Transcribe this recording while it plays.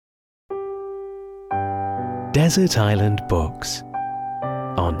Desert Island Books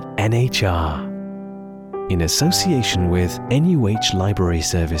on NHR in association with NUH Library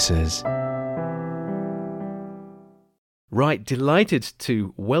Services. Right, delighted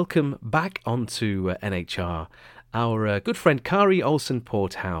to welcome back onto NHR our good friend Kari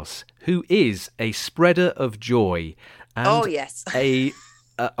Olsen-Porthouse, who is a spreader of joy and a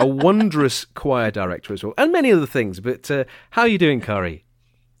wondrous choir director as well, and many other things. But how are you doing, Kari?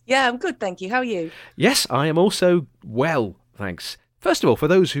 Yeah, I'm good, thank you. How are you? Yes, I am also well, thanks. First of all, for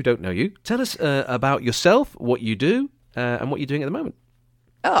those who don't know you, tell us about yourself, what you do, and what you're doing at the moment.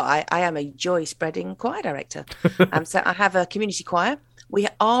 Oh, I am a joy-spreading choir director. So I have a community choir. We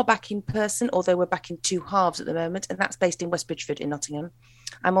are back in person, although we're back in two halves at the moment, and that's based in West Bridgford in Nottingham.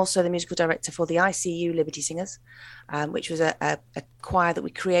 I'm also the musical director for the ICU Liberty Singers, which was a choir that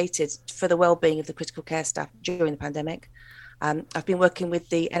we created for the well-being of the critical care staff during the pandemic. I've been working with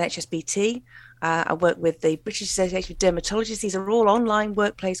the NHSBT. I work with the British Association of Dermatologists. These are all online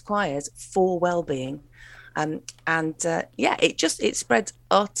workplace choirs for well-being. It spreads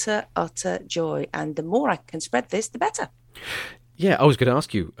utter joy. And the more I can spread this, the better. Yeah, I was going to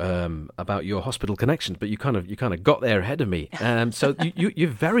ask you about your hospital connections, but you kind of got there ahead of me. So you're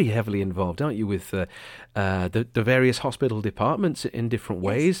very heavily involved, aren't you, with the various hospital departments in different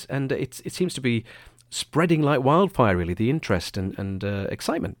ways, and it seems to be spreading like wildfire, really, the interest and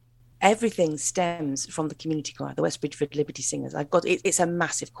excitement. Everything stems from the community choir, the West Bridgford Liberty Singers. It's a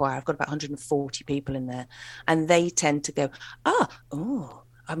massive choir. I've got about 140 people in there, and they tend to go,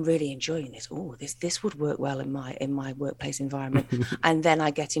 I'm really enjoying this. Oh, this would work well in my workplace environment. And then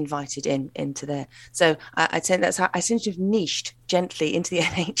I get invited into there. So I seem to have niched gently into the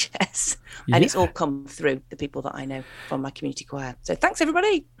NHS, and It's all come through the people that I know from my community choir. So thanks,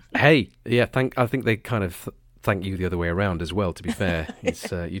 everybody. Hey, yeah, I think they kind of thank you the other way around as well, to be fair. It's,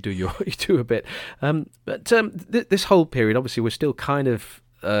 you do a bit. This whole period, obviously, we're still kind of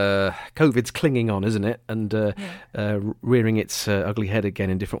COVID's clinging on, isn't it? And rearing its ugly head again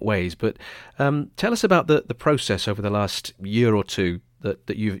in different ways. But tell us about the process over the last year or two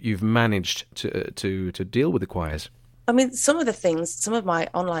that you've managed to deal with the choirs. I mean, some of my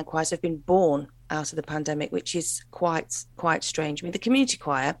online choirs have been born out of the pandemic, which is quite strange. I mean, the community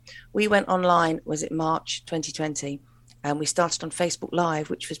choir, we went online, was it March 2020? And we started on Facebook Live,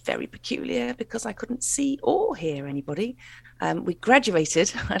 which was very peculiar because I couldn't see or hear anybody. We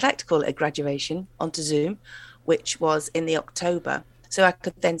graduated, I'd like to call it a graduation, onto Zoom, which was in the October. So I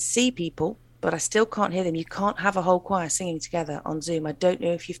could then see people, but I still can't hear them. You can't have a whole choir singing together on Zoom. I don't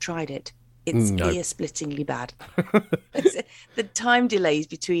know if you've tried it. It's ear-splittingly bad. The time delays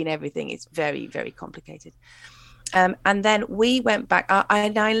between everything, it's very, very complicated. And then we went back,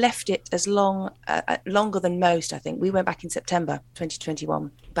 I left it as longer than most, I think. We went back in September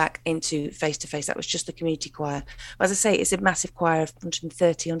 2021, back into face-to-face. That was just the community choir. As I say, it's a massive choir of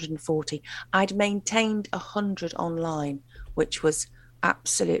 130, 140. I'd maintained 100 online, which was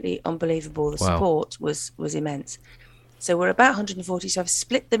absolutely unbelievable. The support was immense. So we're about 140, so I've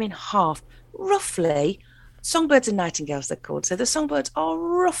split them in half, roughly. Songbirds and nightingales, they're called. So the songbirds are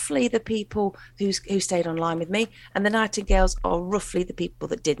roughly the people who stayed online with me, and the nightingales are roughly the people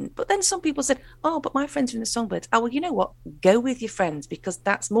that didn't. But then some people said, but my friends are in the songbirds. Oh, well, you know what? Go with your friends, because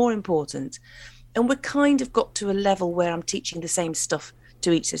that's more important. And we're kind of got to a level where I'm teaching the same stuff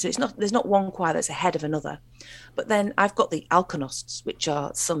to each. So there's not one choir that's ahead of another. But then I've got the alconosts, which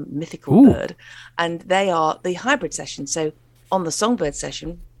are some mythical bird, and they are the hybrid session. So on the songbird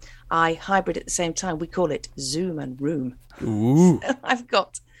session, I hybrid at the same time. We call it Zoom and Room. Ooh. So I've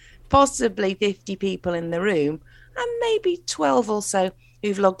got possibly 50 people in the room and maybe 12 or so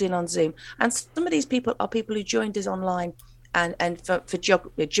who've logged in on Zoom. And some of these people are people who joined us online and for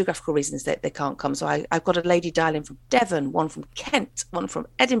geographical reasons they can't come. So I've got a lady dialing from Devon, one from Kent, one from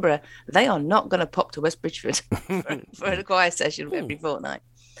Edinburgh. They are not going to pop to West Bridgford for a choir session every fortnight.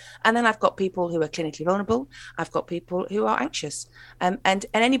 And then I've got people who are clinically vulnerable. I've got people who are anxious. And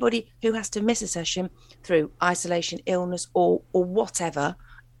anybody who has to miss a session through isolation, illness, or whatever,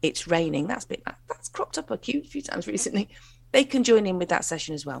 it's raining. That's cropped up a few times recently. They can join in with that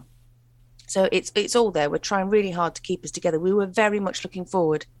session as well. So it's all there. We're trying really hard to keep us together. We were very much looking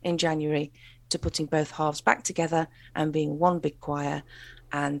forward in January to putting both halves back together and being one big choir.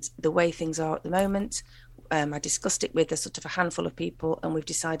 And the way things are at the moment, I discussed it with a sort of a handful of people, and we've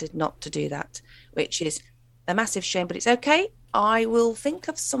decided not to do that, which is a massive shame, but it's okay. I will think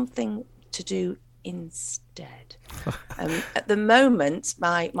of something to do instead. At the moment,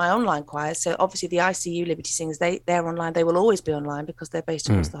 my online choir, so obviously the ICU Liberty Singers, they're online. They will always be online because they're based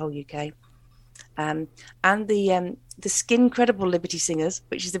across the whole UK. and the Skin Credible Liberty Singers,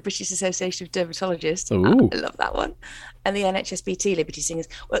 which is the British Association of Dermatologists. Ooh. I love that one. And the NHSBT Liberty Singers.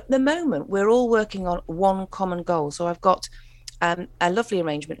 Well, at the moment, we're all working on one common goal. So I've got a lovely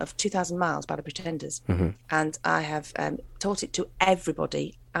arrangement of 2,000 Miles by the Pretenders. And I have taught it to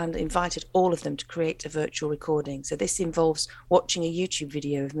everybody and invited all of them to create a virtual recording. So this involves watching a YouTube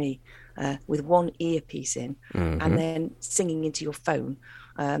video of me with one earpiece in and then singing into your phone.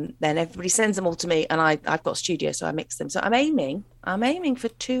 Then everybody sends them all to me, and I've got a studio, so I mix them. So I'm aiming for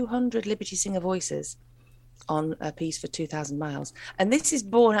 200 Liberty Singer voices on a piece for 2,000 Miles. And this is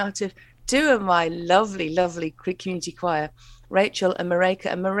born out of two of my lovely community choir, Rachel and Mareka.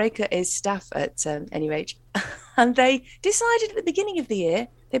 And Mareka is staff at NUH. And they decided at the beginning of the year,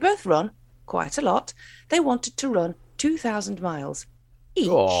 they both run quite a lot, they wanted to run 2,000 miles each.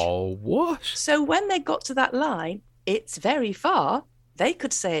 Oh, what? So when they got to that line, it's very far, they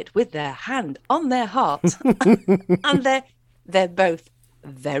could say it with their hand on their heart. And they're both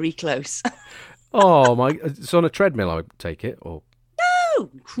very close. Oh, my. It's on a treadmill, I would take it, or...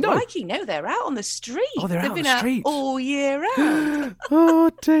 Crikey, no, they're out on the street. Oh, they're They've out been on the street. out all year round.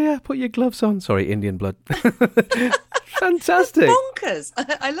 Oh, dear. Put your gloves on. Sorry, Indian blood. Fantastic. Bonkers.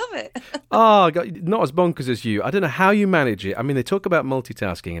 I love it. Oh, God, not as bonkers as you. I don't know how you manage it. I mean, they talk about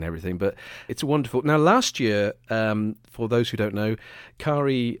multitasking and everything, but it's wonderful. Now, last year, for those who don't know,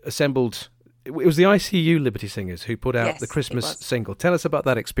 Kari assembled... It was the ICU Liberty Singers who put out the Christmas single. Tell us about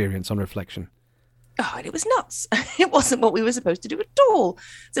that experience on reflection. Oh, and it was nuts. It wasn't what we were supposed to do at all.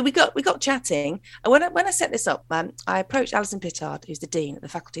 So we got chatting. And when I set this up, I approached Alison Pittard, who's the Dean at the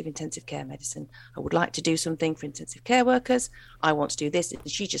Faculty of Intensive Care Medicine. I would like to do something for intensive care workers. I want to do this.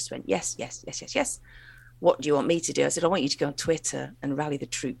 And she just went, yes. What do you want me to do? I said, I want you to go on Twitter and rally the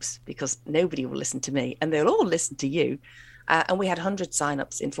troops, because nobody will listen to me and they'll all listen to you. And we had 100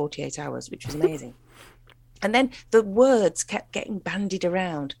 sign-ups in 48 hours, which was amazing. And then the words kept getting bandied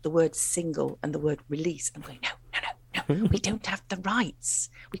around, the word single and the word release. I'm going, no, we don't have the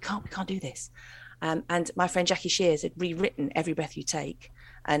rights. We can't do this. And my friend Jackie Shears had rewritten Every Breath You Take.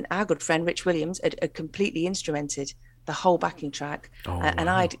 And our good friend Rich Williams had completely instrumented the whole backing track. And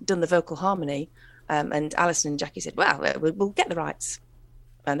I'd done the vocal harmony. And Alison and Jackie said, well, we'll get the rights.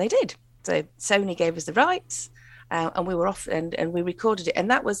 And they did. So Sony gave us the rights. And we were off and we recorded it.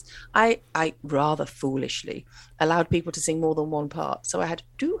 And that was, I rather foolishly allowed people to sing more than one part. So I had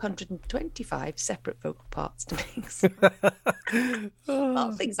 225 separate vocal parts to mix.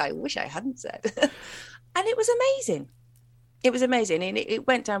 Things I wish I hadn't said. And it was amazing. It was amazing. And it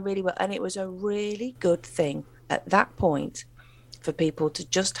went down really well. And it was a really good thing at that point for people to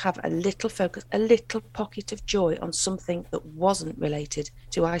just have a little focus, a little pocket of joy on something that wasn't related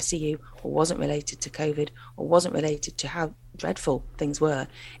to ICU or wasn't related to COVID or wasn't related to how dreadful things were.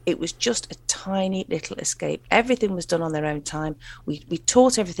 It was just a tiny little escape. Everything was done on their own time. We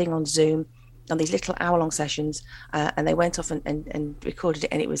taught everything on Zoom on these little hour-long sessions, and they went off and recorded it,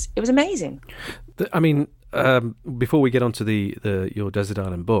 and it was amazing. I mean, before we get onto your Desert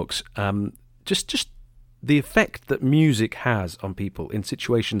Island books, just the effect that music has on people in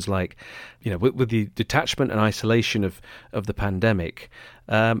situations like, with the detachment and isolation of the pandemic,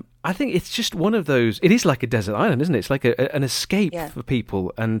 I think it's just one of those. It is like a desert island, isn't it? It's like an escape for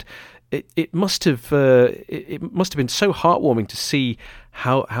people, and it must have been so heartwarming to see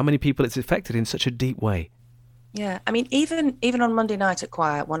how many people it's affected in such a deep way. Yeah, I mean, even on Monday night at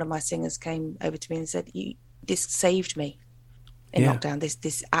choir, one of my singers came over to me and said, "This saved me." In lockdown,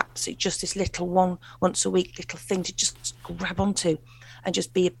 this absolute, just this little once a week little thing to just grab onto and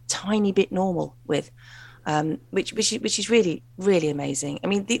just be a tiny bit normal with, which is really, really amazing. I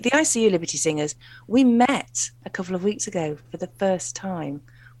mean, the ICU Liberty Singers, we met a couple of weeks ago for the first time,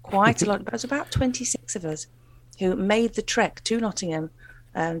 quite a lot. It was about 26 of us who made the trek to Nottingham,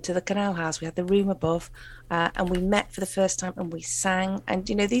 to the Canal House. We had the room above, and we met for the first time and we sang. And,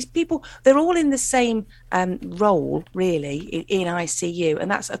 these people, they're all in the same role, really, in ICU.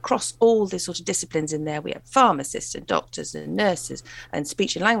 And that's across all the sort of disciplines in there. We have pharmacists and doctors and nurses and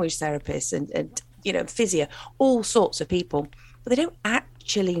speech and language therapists and physio, all sorts of people. But they don't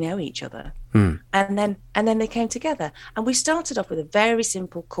actually know each other. And then they came together, and we started off with a very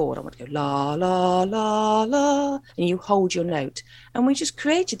simple chord. I want to go la la la la, and you hold your note, and we just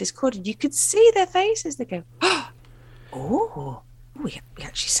created this chord, and you could see their faces. They go, oh, we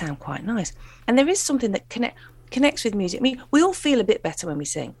actually sound quite nice. And there is something that connects with music. I mean, we all feel a bit better when we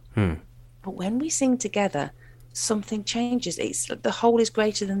sing, but when we sing together, something changes. It's the whole is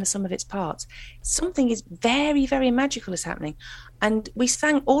greater than the sum of its parts. Something is very, very magical is happening. And we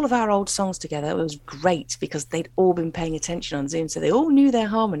sang all of our old songs together. It was great because they'd all been paying attention on Zoom. So they all knew their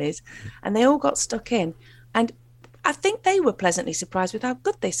harmonies and they all got stuck in. And I think they were pleasantly surprised with how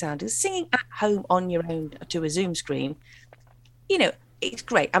good they sounded. Singing at home on your own to a Zoom screen, it's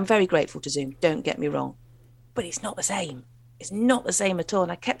great. I'm very grateful to Zoom, don't get me wrong. But it's not the same. It's not the same at all.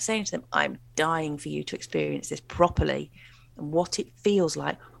 And I kept saying to them, I'm dying for you to experience this properly and what it feels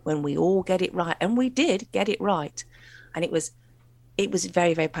like when we all get it right. And we did get it right. And it was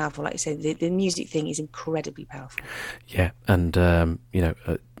very, very powerful. Like you said, the music thing is incredibly powerful. Yeah. And,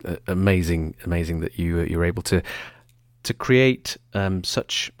 amazing that you're able to create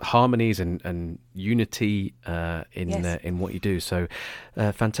such harmonies and unity in what you do. So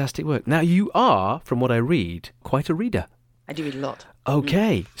fantastic work. Now, you are, from what I read, quite a reader. I do read a lot.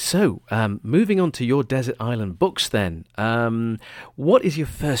 Okay, so moving on to your Desert Island books then. What is your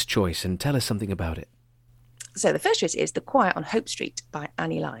first choice, and tell us something about it? So the first choice is The Choir on Hope Street by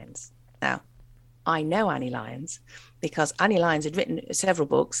Annie Lyons. Now, I know Annie Lyons because Annie Lyons had written several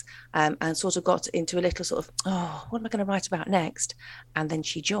books and sort of got into a little sort of, what am I going to write about next? And then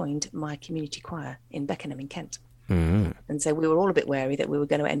she joined my community choir in Beckenham in Kent. Mm. And so we were all a bit wary that we were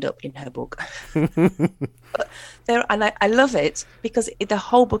going to end up in her book. And I love it because the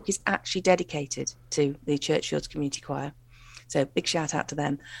whole book is actually dedicated to the Churchfields Community Choir. So big shout out to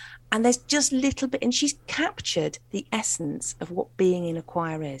them. And there's just little bit, and she's captured the essence of what being in a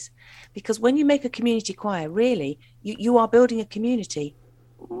choir is. Because when you make a community choir, really, you are building a community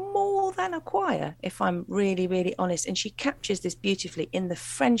more than a choir, if I'm really, really honest. And she captures this beautifully in the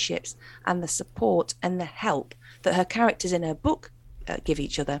friendships and the support and the help that her characters in her book give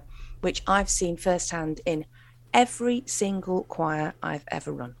each other, which I've seen firsthand in every single choir I've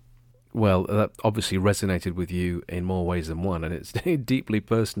ever run. Well, that obviously resonated with you in more ways than one, and it's deeply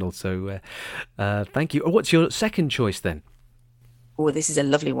personal, so thank you. What's your second choice then? Oh, this is a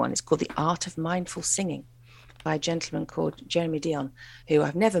lovely one. It's called The Art of Mindful Singing by a gentleman called Jeremy Dion, who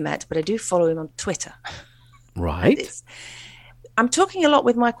I've never met, but I do follow him on Twitter. Right. I'm talking a lot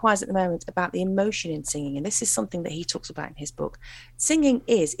with my choirs at the moment about the emotion in singing, and this is something that he talks about in his book. Singing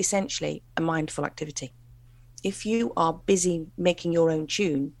is essentially a mindful activity. If you are busy making your own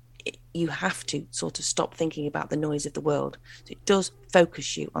tune, you have to sort of stop thinking about the noise of the world. So it does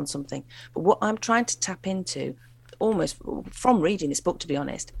focus you on something. But what I'm trying to tap into, almost from reading this book, to be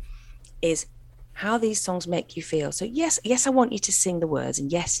honest, is how these songs make you feel. So yes, I want you to sing the words,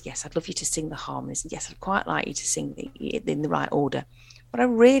 and yes, I'd love you to sing the harmonies, and yes, I'd quite like you to sing it in the right order. But I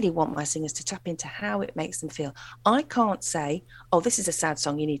really want my singers to tap into how it makes them feel. I can't say, oh, this is a sad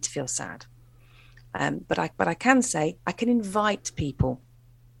song, you need to feel sad. But I can say, I can invite people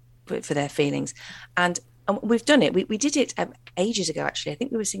for their feelings. And we've done it. We did it ages ago, actually. I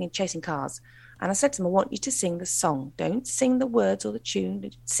think we were singing Chasing Cars. And I said to them, I want you to sing the song. Don't sing the words or the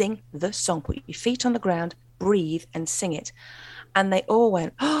tune. Sing the song. Put your feet on the ground, breathe and sing it. And they all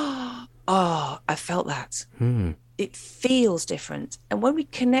went, oh, I felt that. It feels different. And when we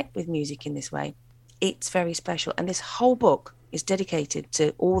connect with music in this way, it's very special. And this whole book is dedicated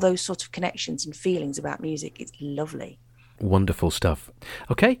to all those sort of connections and feelings about music. It's lovely. Wonderful stuff.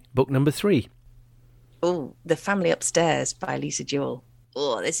 Okay, book number 3. Oh, The Family Upstairs by Lisa Jewell.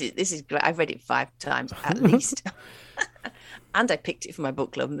 Oh, this is great. I've read it 5 times at least. And I picked it for my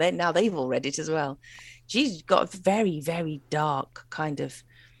book club, and now they've all read it as well. She's got a very, very dark kind of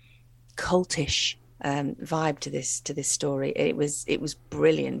cultish vibe to this story. It was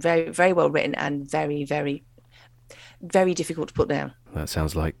brilliant, very, very well written, and very, very, very difficult to put down. That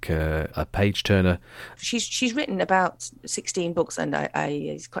sounds like a page turner. She's written about 16 books, and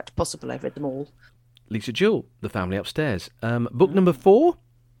it's quite possible I've read them all. Lisa Jewell, The Family Upstairs. Book number 4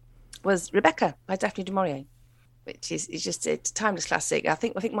 was Rebecca by Daphne du Maurier, which is just a timeless classic. I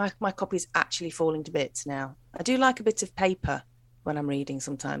think my copy is actually falling to bits now. I do like a bit of paper when I'm reading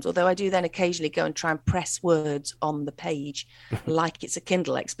sometimes, although I do then occasionally go and try and press words on the page like it's a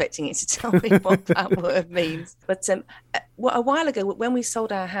Kindle, expecting it to tell me what that word means. But a while ago, when we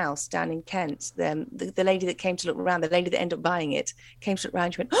sold our house down in Kent, the lady that came to look around, the lady that ended up buying it, came to look around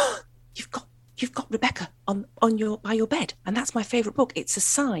and she went, oh, you've got Rebecca by your bed, and that's my favourite book. It's a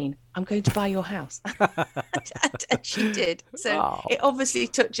sign I'm going to buy your house. And she did. So It obviously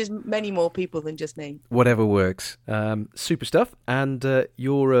touches many more people than just me. Whatever works. Super stuff. And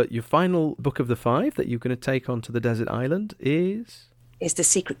your final book of the 5 that you're going to take onto the desert island is? It's The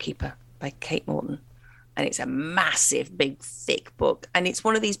Secret Keeper by Kate Morton. And it's a massive, big, thick book. And it's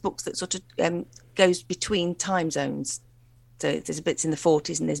one of these books that sort of goes between time zones. So there's bits in the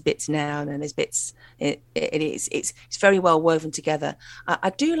 40s and there's bits now, and then there's bits. It's very well woven together. I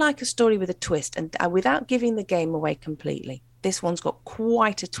do like a story with a twist, and without giving the game away completely. This one's got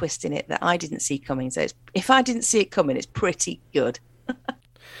quite a twist in it that I didn't see coming. So if I didn't see it coming, it's pretty good.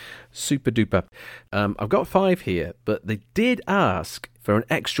 Super duper. I've got 5 here, but they did ask for an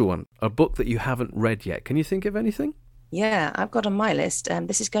extra one, a book that you haven't read yet. Can you think of anything? Yeah, I've got on my list.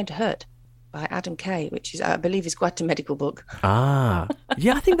 This Is Going to Hurt by Adam Kay, which is, I believe, is quite a medical book. Yeah,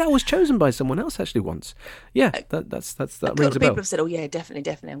 I think that was chosen by someone else actually once. Yeah, that rings a bell. People have said, "Oh yeah,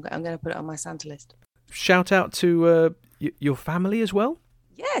 definitely. I'm going to put it on my Santa list." Shout out to your family as well.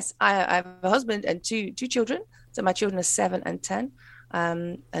 Yes, I have a husband and two children. So my children are 7 and 10.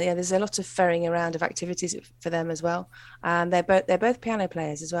 And yeah, there's a lot of ferrying around of activities for them as well. And they're both piano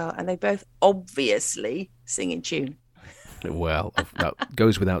players as well, and they both obviously sing in tune. Well, that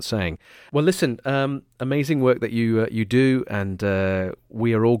goes without saying. Well, listen, amazing work that you do, and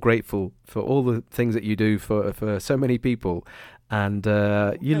we are all grateful for all the things that you do for so many people. And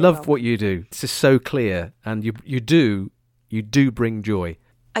you love what you do. It's just so clear, and you do bring joy.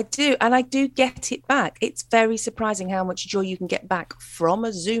 I do, and I do get it back. It's very surprising how much joy you can get back from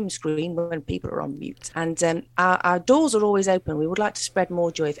a Zoom screen when people are on mute. And our doors are always open. We would like to spread more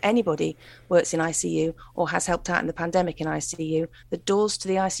joy. If anybody works in ICU or has helped out in the pandemic in ICU, the doors to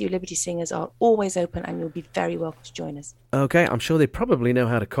the ICU Liberty Singers are always open, and you'll be very welcome to join us. Okay, I'm sure they probably know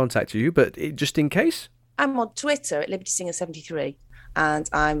how to contact you, but just in case? I'm on Twitter at Liberty Singer 73, and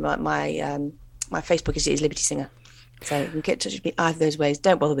I'm my Facebook is Liberty Singer. So you can get in touch with me either of those ways.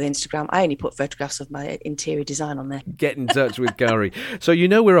 Don't bother with Instagram. I only put photographs of my interior design on there. Get in touch with Kari. So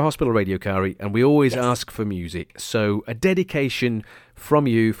we're a hospital radio, Kari, and we always ask for music. So a dedication from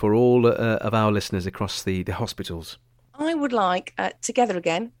you for all of our listeners across the hospitals. I would like Together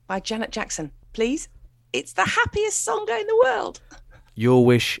Again by Janet Jackson, please. It's the happiest song in the world. Your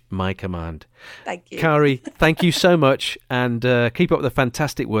wish, my command. Thank you. Kari, thank you so much, and keep up the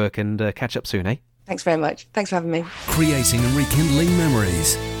fantastic work, and catch up soon, eh? Thanks very much. Thanks for having me. Creating and rekindling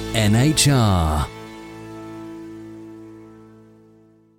memories. NHR.